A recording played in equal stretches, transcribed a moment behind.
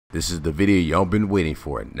This is the video y'all been waiting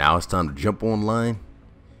for. Now it's time to jump online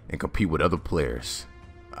and compete with other players.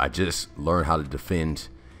 I just learned how to defend.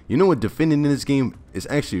 You know what, defending in this game is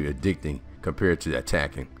actually addicting compared to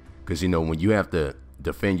attacking. Because you know, when you have to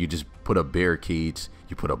defend, you just put up barricades,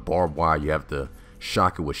 you put up barbed wire, you have to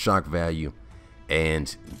shock it with shock value,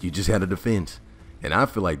 and you just had to defend. And I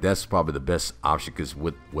feel like that's probably the best option, because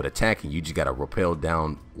with attacking, you just gotta rappel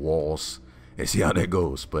down walls and see how that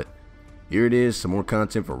goes. But here it is, some more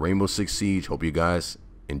content for Rainbow Six Siege. Hope you guys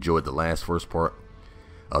enjoyed the first part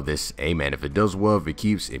of this. Hey man, if it does well,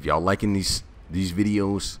 if y'all liking these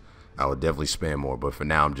videos, I will definitely spam more. But for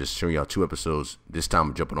now, I'm just showing y'all 2 episodes. This time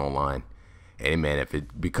I'm jumping online. Hey man, if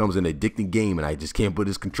it becomes an addicting game and I just can't put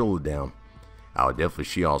this controller down, I'll definitely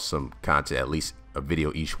show y'all some content, at least a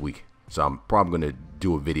video each week. So I'm probably gonna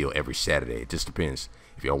do a video every Saturday. It just depends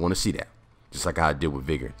if y'all want to see that. Just like how I did with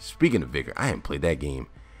Vigor. Speaking of Vigor, I haven't played that game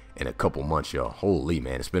in a couple months, y'all. Holy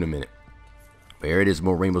man, it's been a minute. But here it is,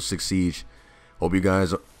 more Rainbow Six Siege. Hope you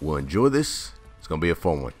guys will enjoy this. It's gonna be a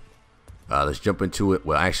fun one. Let's jump into it.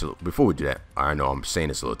 Well, actually, before we do that, I know I'm saying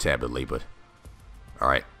this a little tad bit late, but all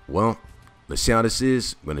right. Well, let's see how this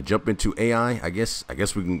is. I'm gonna jump into AI. I guess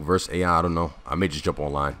we can verse AI. I don't know. I may just jump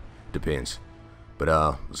online. Depends. But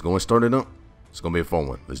let's go and start it up. It's gonna be a fun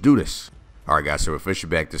one. Let's do this. All right, guys. So we're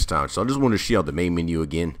officially back this time. So I just want to show out the main menu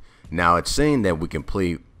again. Now it's saying that we can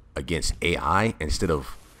play against AI instead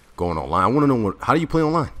of going online. I want to know how do you play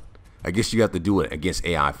online? I guess you have to do it against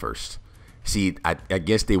AI first. See, I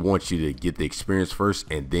guess they want you to get the experience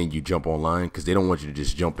first and then you jump online, because they don't want you to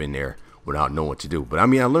just jump in there without knowing what to do. But I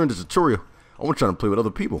mean, I learned the tutorial. I want to try to play with other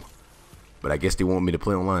people, but I guess they want me to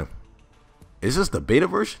play online. Is this the beta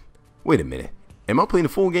version? Wait a minute. Am I playing the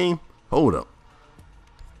full game? Hold up.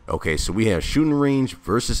 Okay, so we have shooting range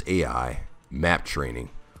versus AI, map training,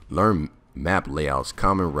 learn map layouts,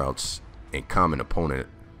 common routes, and common opponent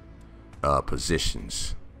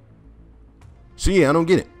positions. So yeah, I don't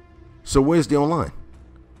get it. So where's the online?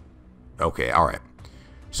 Okay, alright.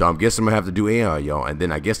 So I'm guessing I'm gonna have to do AI, y'all, and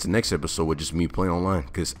then I guess the next episode would just me playing online,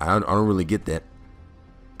 because I don't really get that.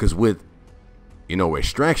 Because with, you know,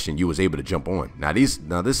 extraction, you was able to jump on. Now this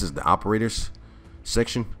is the operators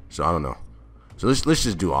section, so I don't know. So let's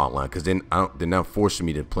just do online, because then they're not forcing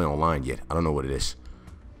me to play online yet. I don't know what it is.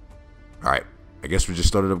 Alright, I guess we just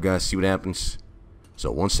started up, guys, see what happens.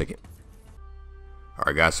 So 1 second.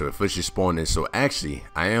 Alright guys, so officially spawned in. So actually,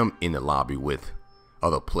 I am in the lobby with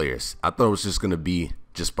other players. I thought it was just going to be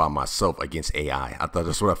just by myself against AI. I thought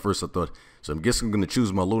that's what I thought. So I'm guessing I'm going to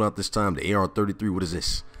choose my loadout this time, the AR-33. What is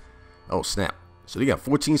this? Oh, snap. So they got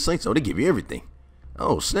 14 sights. Oh, they give you everything.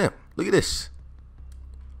 Oh, snap. Look at this.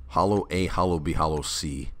 Hollow A, Hollow B, Hollow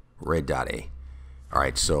C, Red Dot A.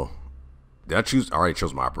 Alright, so did I choose? I already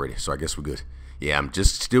chose my operator, so I guess we're good. Yeah, I'm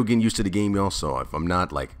just still getting used to the game, y'all. So if I'm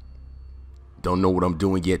not, like, don't know what I'm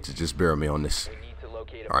doing yet, just bear with me on this.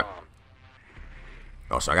 Alright.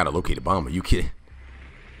 Oh, so I gotta locate a bomb. Are you kidding?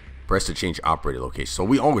 Press to change operator location. So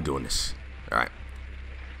we all are doing this. Alright.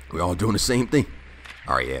 We all doing the same thing.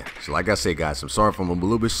 Alright, yeah. So like I said, guys, I'm sorry if I'm a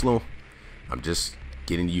little bit slow. I'm just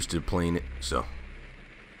getting used to playing it. So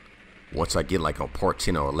once I get like on part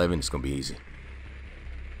 10 or 11, it's gonna be easy.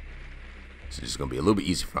 So it's gonna be a little bit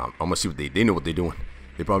easy for them. I'm gonna see what they know what they're doing.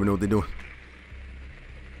 They probably know what they're doing.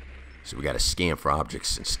 So we gotta scan for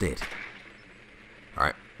objects instead.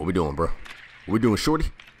 Alright, what we doing, bro? What we doing, shorty?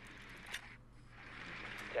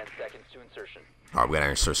 10 seconds to insertion. Alright, we gotta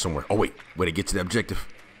insert somewhere. Oh wait, way to get to the objective.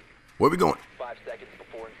 Where we going? 5 seconds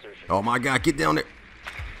before insertion. Oh my god, get down there.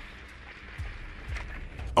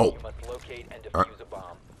 Oh. You must locate and defuse a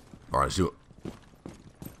bomb. Alright, let's do it.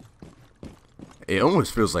 It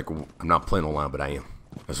almost feels like I'm not playing online, but I am.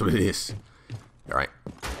 That's what it is. Alright.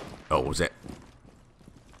 Oh, what was that?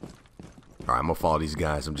 Alright, I'm gonna follow these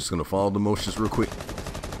guys. I'm just gonna follow the motions real quick.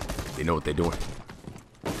 They know what they're doing.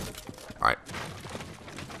 Alright.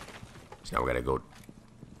 So now we gotta go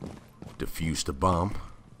defuse the bomb.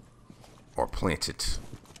 Or plant it.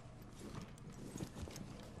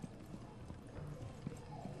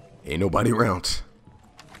 Ain't nobody around.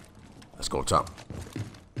 Let's go up top.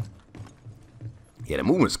 Yeah, the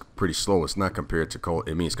movement's pretty slow. It's not compared to Call.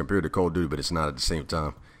 I mean, it's compared to Call of Duty, but it's not at the same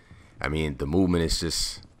time. I mean, the movement is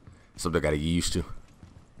just something I gotta get used to.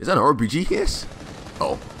 Is that an RPG? Yes.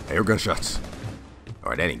 Oh, air gunshots.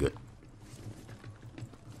 All right, that ain't good.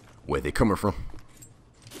 Where they coming from?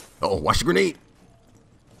 Uh oh, watch the grenade.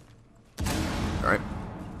 All right.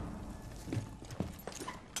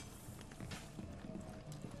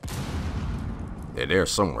 They're there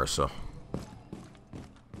somewhere, so.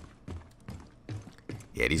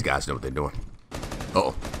 Yeah, these guys know what they're doing.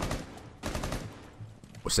 Uh oh.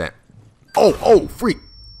 What's that? Oh, freak.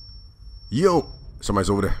 Yo, somebody's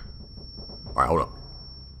over there. All right, hold up.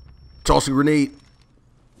 Toss a grenade.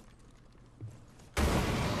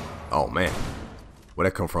 Oh man, where'd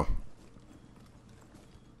that come from?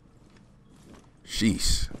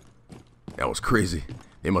 Jeez, that was crazy.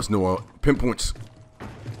 They must know our pinpoints.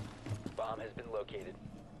 Bomb has been located.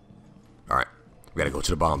 All right, we gotta go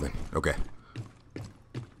to the bomb then. Okay.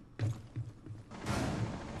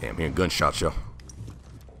 Damn, hearing gunshots, yo.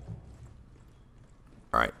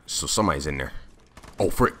 All right, so somebody's in there. Oh,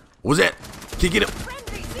 frick! What was that? Can't get him.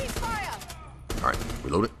 All right,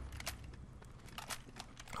 reload it.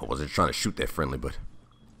 I wasn't trying to shoot that friendly, but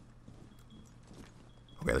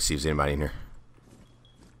okay. Let's see if there's anybody in here.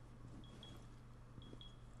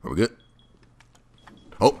 Are we good?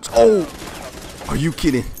 Oh! Are you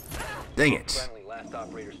kidding? Dang it! Friendly, last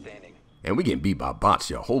operator standing. And we getting beat by bots,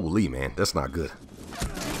 yo. Holy man, that's not good.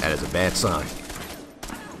 That is a bad sign.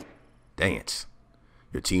 Dang it!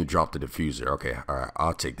 Your team dropped the diffuser. Okay, all right,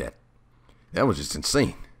 I'll take that. That was just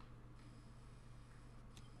insane.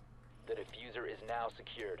 The diffuser is now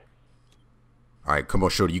secured. All right, come on,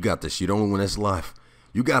 Shorty, you got this. You're the only one that's alive.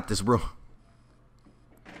 You got this, bro.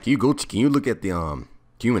 Can you go? Can you look at the Can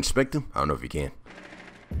you inspect them? I don't know if you can.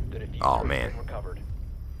 The diffuser Oh man. has been recovered.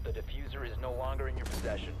 The diffuser is no longer in your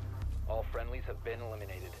possession. All friendlies have been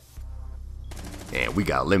eliminated. And we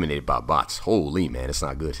got eliminated by bots. Holy man, it's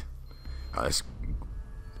not good. Let's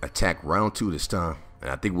attack round 2 this time, and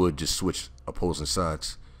I think we'll just switch opposing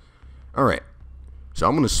sides. All right. So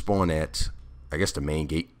I'm gonna spawn at, I guess, the main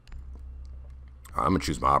gate. I'm gonna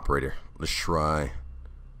choose my operator. Let's try.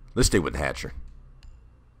 Let's stay with the hatcher.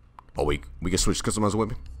 Oh wait, we can switch customized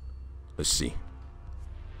weapon. Let's see.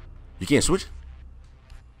 You can't switch?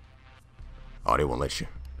 Oh, they won't let you.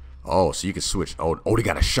 Oh, so you can switch. Oh, they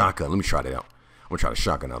got a shotgun. Let me try that out. I'm gonna try the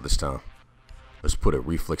shotgun out this time. Let's put a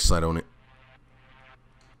reflex sight on it.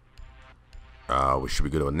 We should be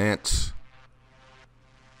good on that.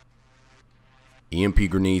 EMP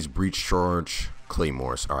grenades, breach charge,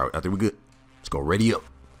 claymores. All right, I think we're good. Let's go. Ready up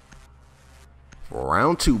for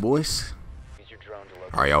round 2, boys. Use your drone to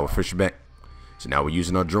locate. All right, y'all, we're officially back. So now we're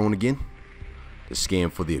using our drone again to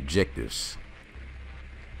scan for the objectives.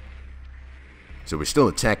 So we're still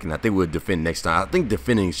attacking. I think we'll defend next time. I think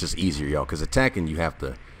defending is just easier, y'all, because attacking you have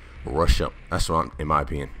to rush up. That's what I'm, in my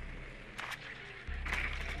opinion.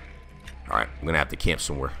 All right, I'm gonna have to camp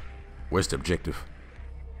somewhere. Where's the objective?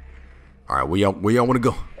 All right, where y'all want to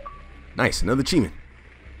go? Nice, another achievement.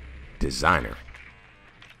 Designer.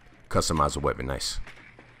 Customize a weapon. Nice.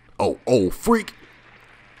 Oh, freak!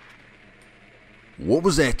 What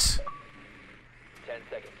was that? 10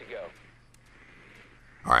 seconds to go.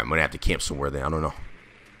 All right, I'm gonna have to camp somewhere then. I don't know.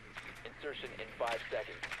 Insertion in 5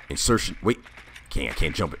 seconds. Insertion. Wait, I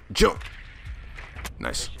can't jump it. Jump.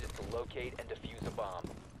 Nice. Mission is to locate and defuse a bomb.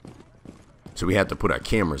 So we have to put our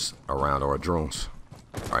cameras around our drones.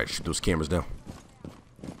 All right, shoot those cameras down.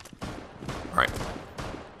 All right.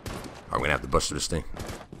 I'm gonna have to bust through this thing.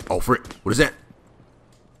 Oh, frick! What is that?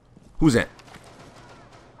 Who's that?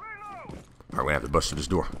 All right, we're gonna have to bust through this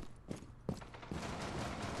door.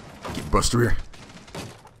 Get bust through here.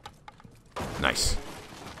 Nice.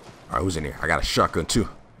 All right, who's in here? I got a shotgun too.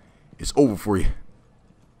 It's over for you.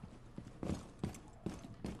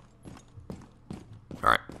 All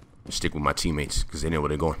right, stick with my teammates because they know where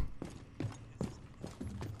they're going.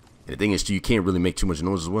 And the thing is, too, you can't really make too much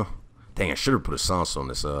noise as well. Dang, I should have put a silencer on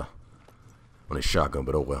this shotgun,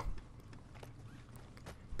 but oh well.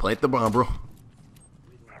 Plant the bomb, bro. All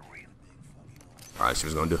right, see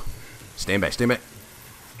what it's gonna do. Stand back, stand back.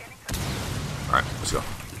 All right, let's go. You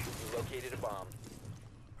located a bomb.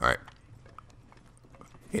 All right.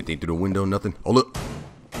 Anything through the window? Nothing. Oh look.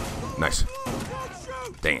 Nice.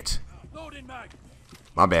 Dang it.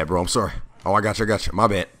 My bad, bro. I'm sorry. Oh, I got you. My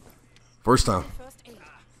bad. First time.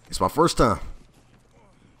 It's my first time.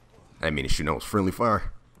 I didn't mean to shoot no friendly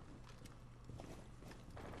fire.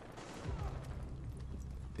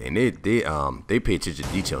 And they pay attention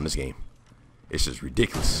to detail in this game. It's just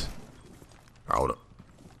ridiculous. All right, hold up.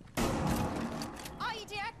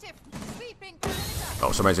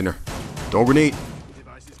 Oh, somebody's in there. Throw a grenade.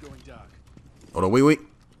 Hold on, wait.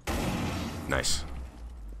 Nice.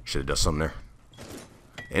 Should have done something there.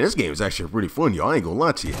 And this game is actually really fun, y'all. I ain't gonna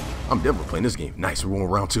lie to you. I'm definitely playing this game. Nice, we're going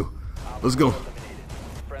round 2. Let's go.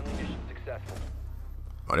 Friendly mission successful.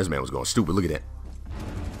 Oh, this man was going stupid. Look at that.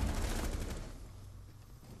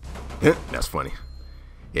 That's funny.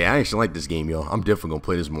 Yeah, I actually like this game, y'all. I'm definitely gonna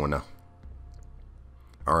play this more now.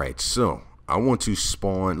 Alright, so I want to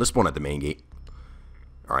spawn. Let's spawn at the main gate.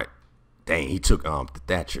 Alright. Dang, he took the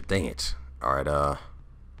Thatcher. Dang it. Alright,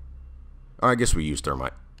 I guess we use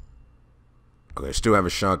thermite. Okay, still have a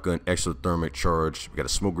shotgun, exothermic charge. We got a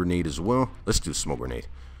smoke grenade as well. Let's do smoke grenade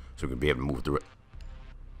so we can be able to move through it.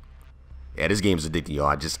 Yeah, this game is addicting,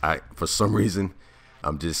 y'all. For some reason,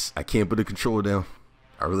 I can't put the controller down.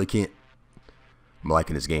 I really can't. I'm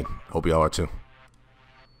liking this game. Hope y'all are too.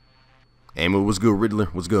 Hey, what's good, Riddler?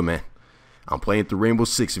 What's good, man? I'm playing through Rainbow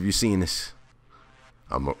Six. If you're seeing this,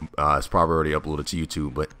 it's probably already uploaded to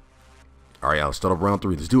YouTube. But all right, I'll start off round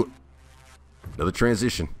 3. Let's do it. Another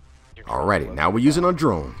transition. Alrighty, now we're using our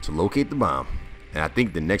drone to locate the bomb, and I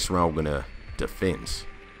think the next round we're gonna defend.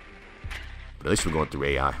 But at least we're going through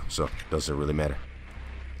AI, so it doesn't really matter.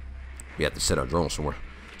 We have to set our drone somewhere.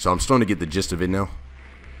 So I'm starting to get the gist of it now.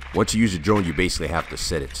 Once you use your drone, you basically have to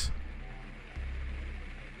set it.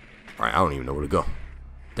 Alright, I don't even know where to go.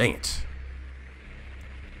 Dang it.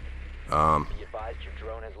 Be advised your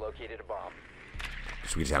drone has located a bomb.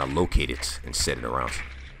 So we just gotta locate it and set it around.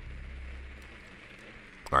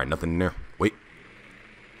 Alright, nothing in there. Wait.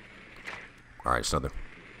 Alright, it's nothing.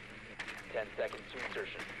 10 seconds to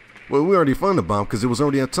insertion. Well, we already found the bomb because it was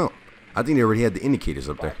already on top. I think they already had the indicators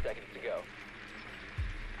up there. 5 seconds to go.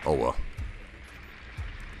 Oh well.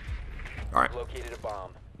 Alright. Located a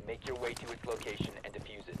bomb. Make your way to its location and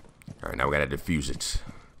defuse it. Alright, now we gotta defuse it.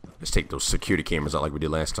 Let's take those security cameras out like we did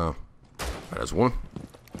last time. Alright, that's one.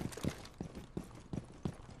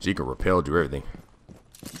 So you can rappel, do everything.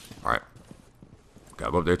 Alright.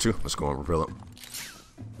 Gotta go up there too. Let's go and rappel up.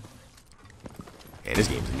 And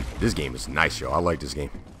this game is nice, y'all. I like this game.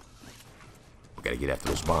 We gotta get after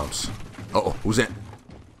those bombs. Uh-oh, who's that?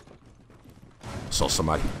 Saw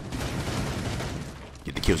somebody.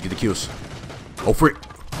 Get the kills, get the kills. Oh, frick.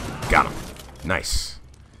 Got him. Nice.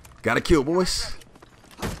 Got a kill, boys.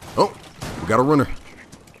 Oh, we got a runner.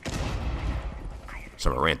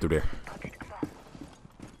 Someone ran through there.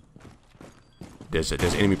 There's an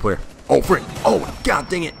enemy player. Oh, frick. Oh, god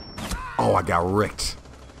dang it. Oh, I got wrecked.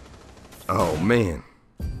 Oh, man.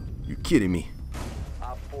 You kidding me?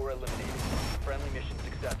 Op 4 eliminated. Friendly mission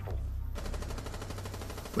successful.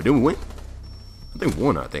 But did we win? I think we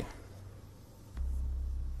won, I think.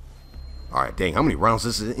 Alright, dang, how many rounds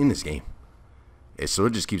is in this game? Yeah, so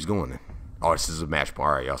it just keeps going then. Oh, this is a match point.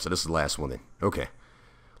 Alright, y'all, so this is the last one then. Okay.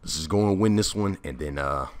 Let's just go and win this one, and then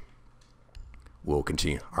we'll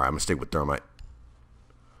continue. Alright, I'm gonna stick with thermite.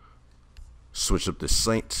 Switch up the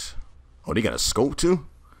sight. Oh, they got a scope too?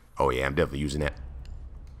 Oh yeah, I'm definitely using that.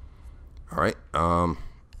 Alright,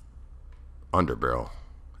 underbarrel.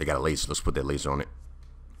 They got a laser. Let's put that laser on it.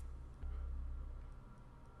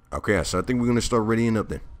 Okay, so I think we're gonna start readying up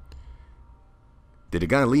then. Did the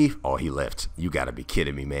guy leave? Oh, he left. You gotta be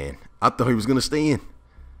kidding me, man. I thought he was gonna stay in.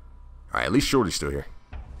 Alright, at least Shorty's still here.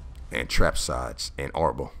 And trap sides and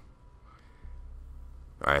Arbo.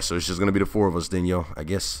 Alright, so it's just gonna be the 4 of us then, yo. I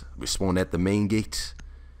guess we spawned at the main gate.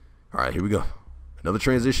 Alright, here we go. Another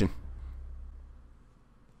transition.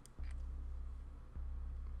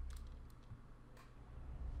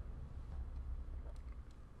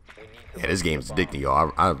 Yeah, this game is addicting,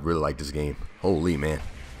 y'all. I really like this game. Holy, man.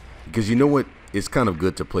 Because you know what? It's kind of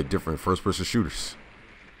good to play different first-person shooters.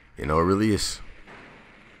 You know, it really is.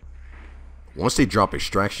 Once they drop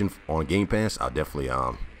Extraction on Game Pass, I'll definitely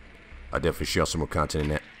share some more content in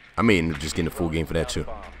that. I mean, just getting the full game for that too.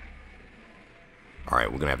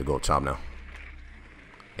 Alright, we're gonna have to go up top now.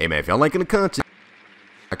 Hey man, if y'all liking the content,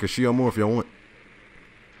 I can share more if y'all want.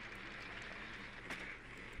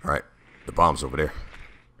 Alright, the bomb's over there.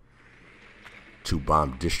 2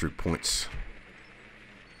 bomb district points.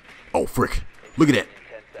 Oh frick. Look at that.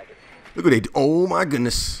 Look at that. Oh my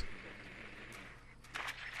goodness.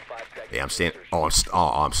 Yeah, I'm standing. Oh,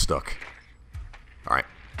 I'm stuck. Alright.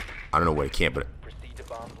 I don't know where it can't, but Proceed to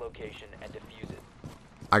bomb's location and defuse it.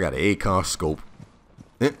 I got an ACOS scope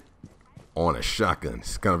on a shotgun.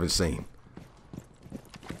 It's kind of insane.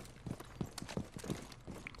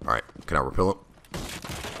 Alright, can I rappel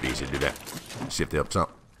up? Be easy to do that. See if they're up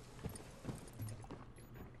top.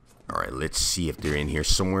 Alright, let's see if they're in here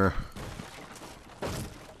somewhere.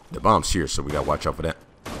 The bomb's here, so we gotta watch out for that.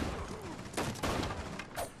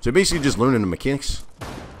 So basically just learning the mechanics.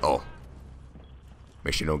 Oh.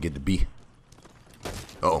 Make sure you don't get the B.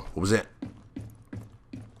 Uh-oh, what was that?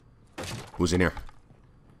 Who's in here?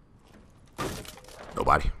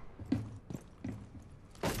 Nobody.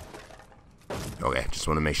 Okay, just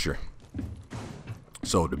want to make sure.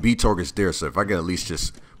 So the B target's there, so if I can at least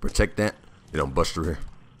just protect that, they don't bust through here.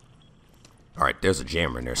 Alright, there's a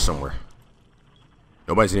jammer in there somewhere.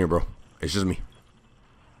 Nobody's in here, bro. It's just me.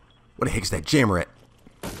 Where the heck's that jammer at?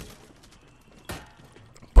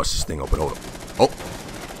 Bust this thing open. Hold up. Oh.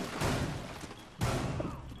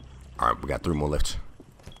 Alright, we got 3 more left.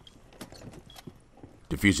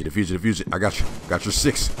 Defuse it, defuse it, defuse it. I got you. Got your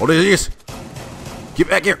 6. Oh, there he is. Get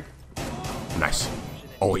back here. Nice.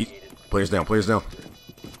 Oh, players down, players down.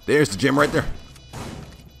 There's the gem right there.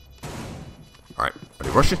 Alright, are they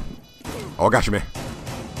rushing? Oh, I got you, man.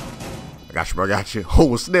 I got you, bro, I got you.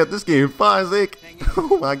 Oh, snap, this game fine, Zach.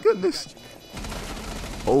 Oh, my goodness.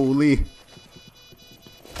 Holy.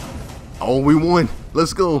 Oh, we won.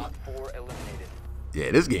 Let's go.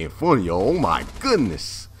 Yeah, this game funny, yo. Oh, my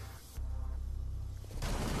goodness.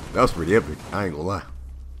 That was pretty epic. I ain't gonna lie.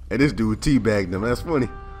 And this dude teabagged them. That's funny.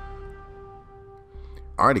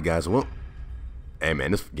 Alrighty, guys. Well, hey,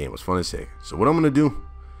 man, this game was fun as heck. So what I'm gonna do,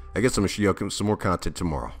 I guess I'm gonna show y'all some more content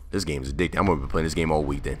tomorrow. This game is addicting. I'm gonna be playing this game all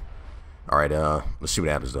week then. Alright, let's see what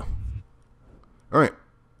happens though. Alright.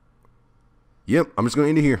 Yep, I'm just gonna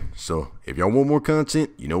end it here. So if y'all want more content,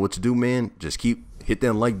 you know what to do, man. Just hit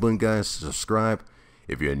that like button, guys. Subscribe.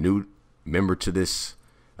 If you're a new member to this,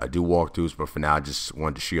 I do walkthroughs, but for now I just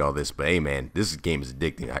wanted to show y'all this. But hey, man, this game is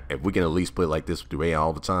addicting. If we can at least play like this through AI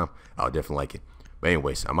all the time, I'll definitely like it. But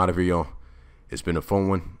anyways, I'm out of here, y'all. It's been a fun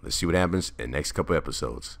one. Let's see what happens in the next couple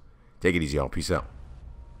episodes. Take it easy, y'all. Peace out.